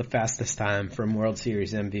was, what's the fastest time from World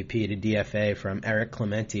Series MVP to DFA from Eric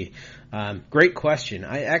Clemente? Great question.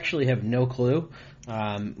 I actually have no clue.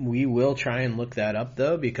 We will try and look that up,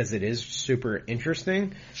 though, because it is super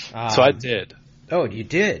interesting. So I did. Oh, you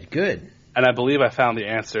did? Good. And I believe I found the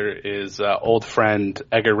answer is old friend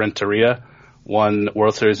Edgar Renteria won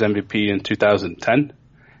World Series MVP in 2010.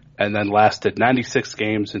 And then lasted 96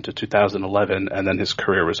 games into 2011, and then his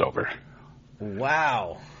career was over.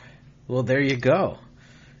 Wow. Well, there you go.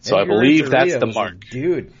 So Edgar I believe that's the mark.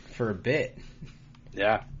 Dude, for a bit.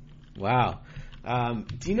 Yeah. Wow.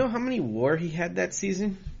 Do you know how many WAR he had that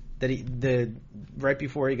season? Right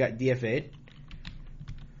before he got DFA'd?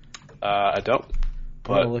 I don't.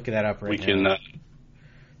 I'm going to look that up right now. We can.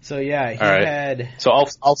 So yeah, he had. So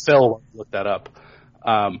I'll Phil look that up.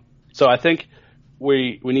 So I think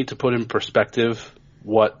we need to put in perspective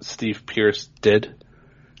what Steve Pearce did.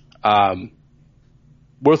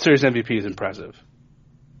 World Series MVP is impressive.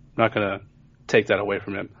 I'm not going to take that away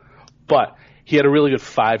from him. But he had a really good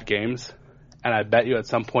 5 games, and I bet you at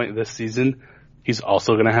some point this season he's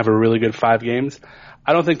also going to have a really good 5 games.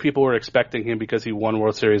 I don't think people were expecting him because he won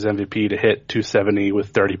World Series MVP to hit 270 with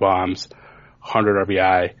 30 bombs, 100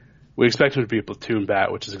 RBI. We expect him to be a platoon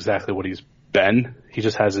bat, which is exactly what he's been. He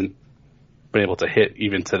just hasn't been able to hit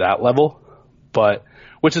even to that level. But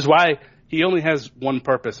which is why he only has one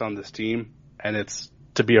purpose on this team, and it's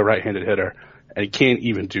to be a right-handed hitter. And he can't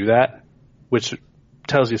even do that, which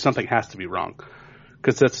tells you something has to be wrong.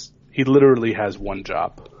 Because he literally has one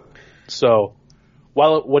job. So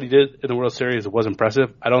while what he did in the World Series was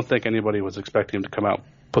impressive, I don't think anybody was expecting him to come out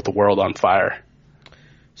put the world on fire.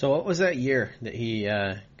 So what was that year that he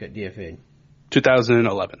got DFA'd?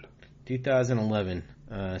 2011. 2011.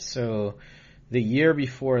 So the year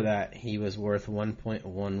before that, he was worth 1.1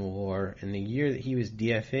 WAR, and the year that he was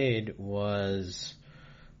DFA'd was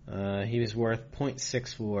he was worth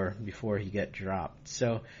 0.6 WAR before he got dropped.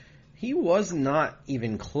 So he was not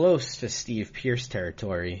even close to Steve Pearce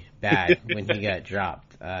territory bad when he got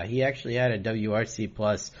dropped. He actually had a WRC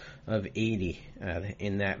plus of 80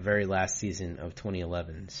 in that very last season of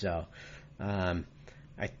 2011. So I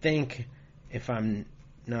think, if I'm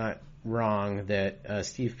not wrong, that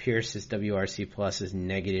Steve Pearce's WRC plus is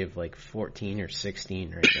negative like 14 or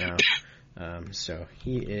 16 right now. So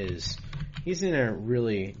he's in a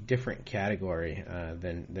really different category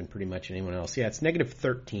than pretty much anyone else. Yeah, it's negative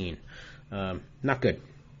 13. Not good.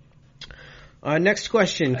 Next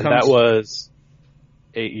question comes. That was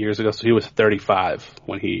 8 years ago, so he was 35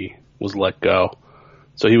 when he was let go.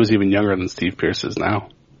 So he was even younger than Steve Pearce is now.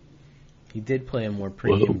 He did play a more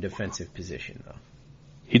premium defensive position, though.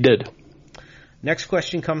 He did. Next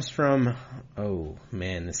question comes from, oh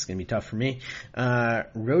man, this is going to be tough for me.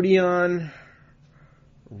 Rodion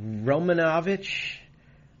Romanovich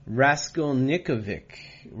Raskolnikovic.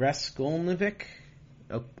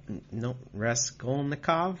 Oh, no,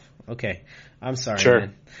 Raskolnikov? Okay, I'm sorry. Sure.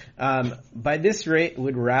 Man. By this rate,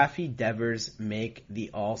 would Rafael Devers make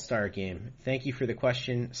the All-Star game? Thank you for the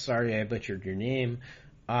question. Sorry I butchered your name.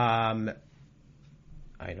 I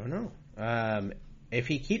don't know. If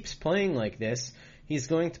he keeps playing like this, he's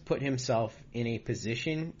going to put himself in a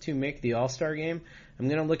position to make the All-Star game. I'm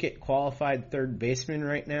going to look at qualified third baseman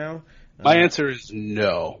right now. My answer is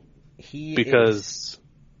no. Because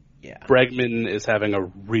Bregman is having a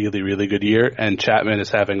really, really good year, and Chapman is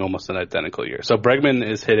having almost an identical year. So Bregman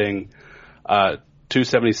is hitting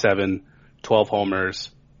 277, 12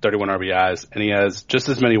 homers, 31 RBIs, and he has just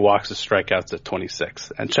as many walks as strikeouts at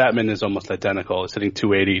 26. And Chapman is almost identical. He's hitting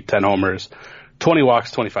 280, 10 homers, 20 walks,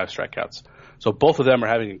 25 strikeouts. So both of them are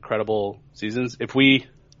having incredible seasons. If we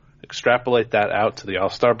extrapolate that out to the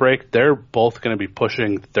All-Star break, they're both going to be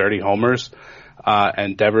pushing 30 homers.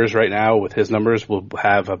 And Devers right now, with his numbers, will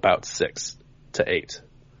have about 6 to 8.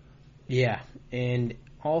 Yeah. And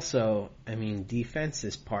also, I mean, defense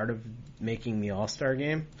is part of making the All-Star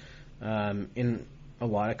game in a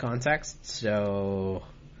lot of contexts. So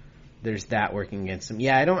there's that working against him.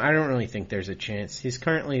 Yeah, I don't really think there's a chance. He's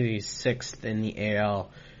currently 6th in the AL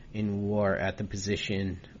in WAR at the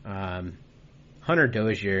position. Hunter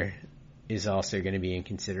Dozier is also going to be in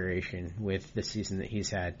consideration with the season that he's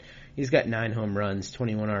had. He's got 9 home runs,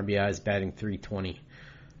 21 RBIs, batting .320.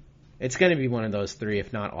 It's going to be one of those three,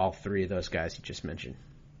 if not all three of those guys you just mentioned.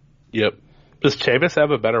 Yep. Does Chavis have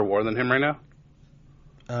a better WAR than him right now?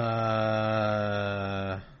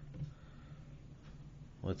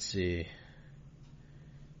 Let's see.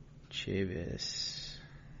 Chavis.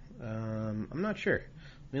 I'm not sure.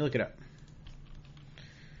 Let me look it up.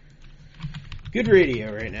 Good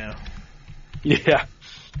radio right now. Yeah.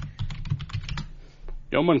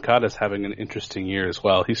 Yo Moncada's having an interesting year as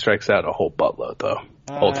well. He strikes out a whole buttload, though.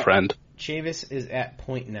 Old friend. Chavis is at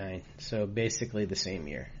 .9, so basically the same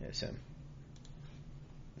year as him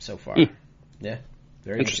so far. Yeah,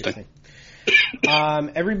 very interesting.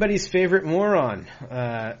 Everybody's favorite moron,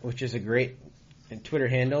 which is a great Twitter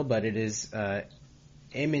handle, but it is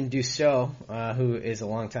Eamon Dussault, who is a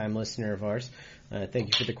longtime listener of ours. Thank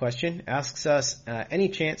you for the question. Asks us, any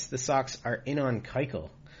chance the Sox are in on Keuchel?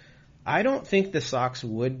 I don't think the Sox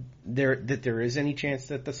there is any chance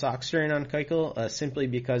that the Sox are in on Keuchel, simply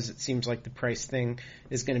because it seems like the price thing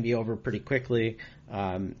is going to be over pretty quickly,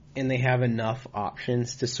 and they have enough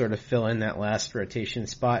options to sort of fill in that last rotation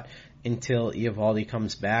spot until Eovaldi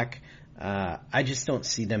comes back. I just don't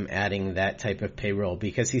see them adding that type of payroll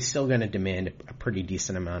because he's still going to demand a pretty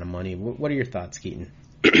decent amount of money. What are your thoughts, Keaton?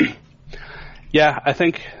 Yeah, I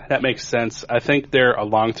think that makes sense. I think they're a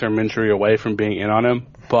long-term injury away from being in on him,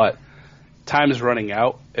 but time is running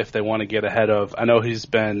out if they want to get ahead of. I know he's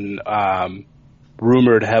been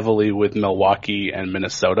rumored heavily with Milwaukee and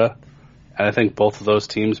Minnesota, and I think both of those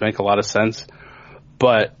teams make a lot of sense.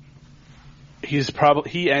 But he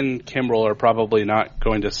and Kimbrel are probably not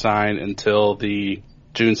going to sign until the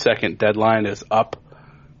June 2nd deadline is up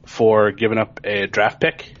for giving up a draft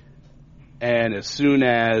pick, and as soon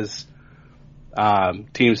as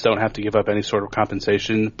teams don't have to give up any sort of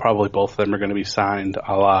compensation, probably both of them are going to be signed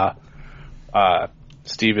a la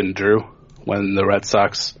Steven Drew when the Red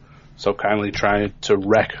Sox so kindly tried to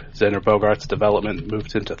wreck Xander Bogaerts' development,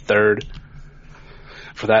 moved into third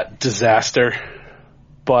for that disaster.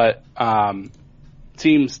 But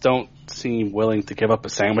teams don't seem willing to give up a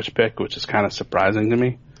sandwich pick, which is kind of surprising to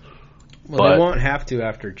me. Well, they won't have to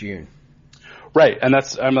after June. Right, and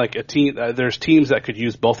I'm like a team. There's teams that could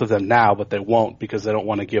use both of them now, but they won't because they don't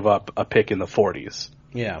want to give up a pick in the 40s.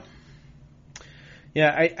 Yeah.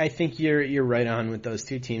 Yeah, I think you're right on with those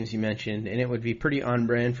two teams you mentioned, and it would be pretty on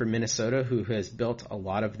brand for Minnesota, who has built a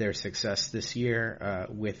lot of their success this year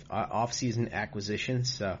with off-season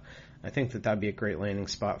acquisitions. So I think that'd be a great landing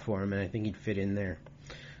spot for him, and I think he'd fit in there.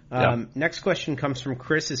 Next question comes from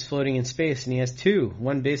Chris is floating in space, and he has two,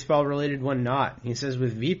 one baseball related, one not. He says,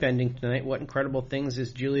 with Veep ending tonight, what incredible things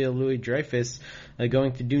is Julia Louis-Dreyfus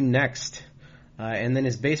going to do next? And then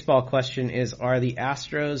his baseball question is, are the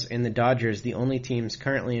Astros and the Dodgers the only teams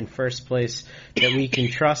currently in first place that we can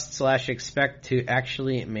trust / expect to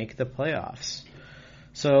actually make the playoffs?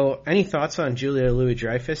 So any thoughts on Julia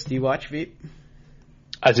Louis-Dreyfus? Do you watch Veep?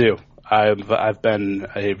 I do. I've been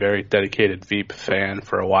a very dedicated Veep fan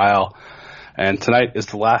for a while, and tonight is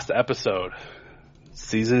the last episode,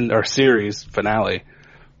 series finale,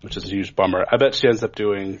 which is a huge bummer. I bet she ends up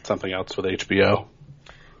doing something else with HBO.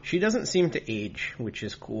 She doesn't seem to age, which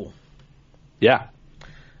is cool. Yeah.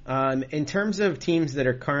 In terms of teams that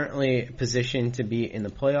are currently positioned to be in the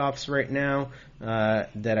playoffs right now,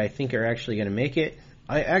 that I think are actually going to make it,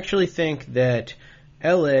 I actually think that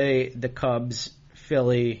LA, the Cubs,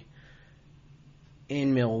 Philly,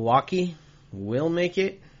 in Milwaukee will make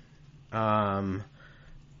it. I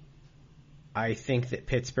think that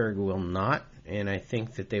Pittsburgh will not, and I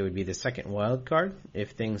think that they would be the second wild card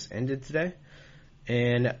if things ended today.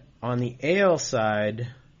 And on the AL side,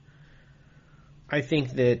 I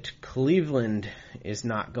think that Cleveland is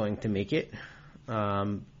not going to make it,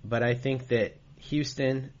 but I think that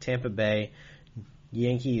Houston, Tampa Bay,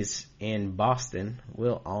 Yankees, and Boston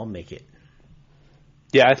will all make it.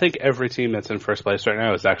 Yeah, I think every team that's in first place right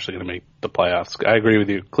now is actually going to make the playoffs. I agree with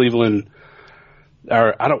you. Cleveland,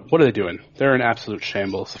 what are they doing? They're in absolute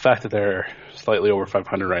shambles. The fact that they're slightly over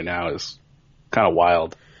 500 right now is kind of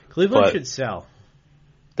wild. Cleveland should sell.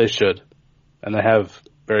 They should. And they have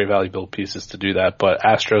very valuable pieces to do that. But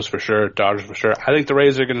Astros for sure, Dodgers for sure. I think the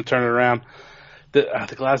Rays are going to turn it around. The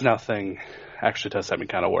Glasnow thing actually does have me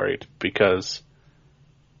kind of worried because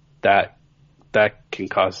that that can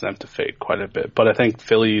cause them to fade quite a bit. But I think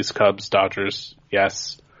Phillies, Cubs, Dodgers,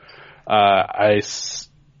 yes. Twins,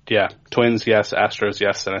 yes. Astros,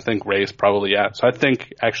 yes. And I think Rays probably, yeah. So I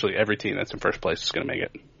think actually every team that's in first place is going to make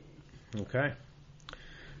it. Okay.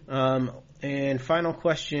 And final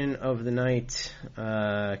question of the night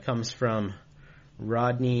comes from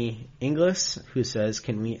Rodney Inglis, who says,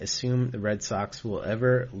 "Can we assume the Red Sox will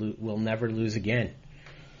never lose again?"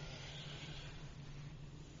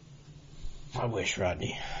 I wish,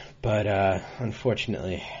 Rodney, but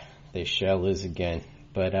unfortunately, they shall lose again.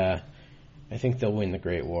 But I think they'll win the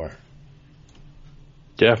Great War.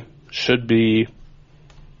 Yeah, should be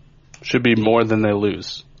more than they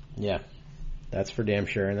lose. Yeah, that's for damn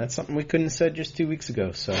sure, and that's something we couldn't have said just 2 weeks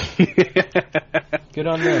ago. So good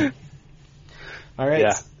on them. All right,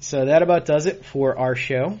 yeah. So that about does it for our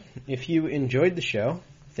show. If you enjoyed the show,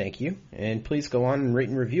 thank you, and please go on and rate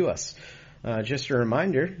and review us. Just a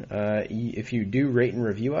reminder, if you do rate and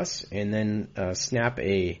review us and then snap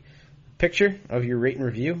a picture of your rate and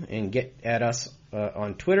review and get at us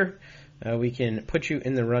on Twitter, we can put you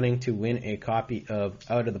in the running to win a copy of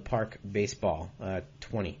Out of the Park Baseball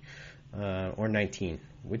 20 or 19.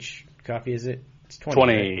 Which copy is it? It's 20.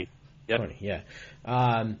 20. Right? Yep. 20, yeah.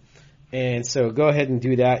 And so go ahead and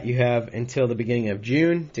do that. You have until the beginning of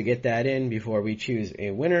June to get that in before we choose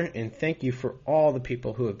a winner. And thank you for all the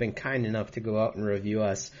people who have been kind enough to go out and review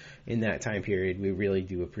us in that time period. We really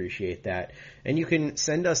do appreciate that. And you can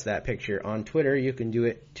send us that picture on Twitter. You can do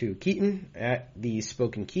it to Keaton at the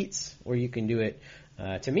Spoken Keats, or you can do it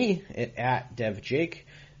to me at DevJake.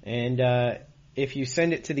 And if you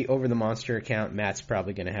send it to the Over the Monster account, Matt's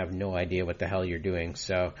probably going to have no idea what the hell you're doing.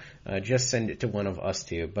 So just send it to one of us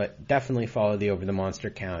two. But definitely follow the Over the Monster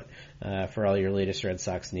account for all your latest Red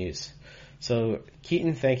Sox news. So,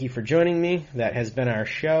 Keaton, thank you for joining me. That has been our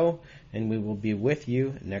show, and we will be with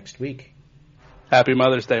you next week. Happy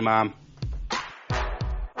Mother's Day, Mom.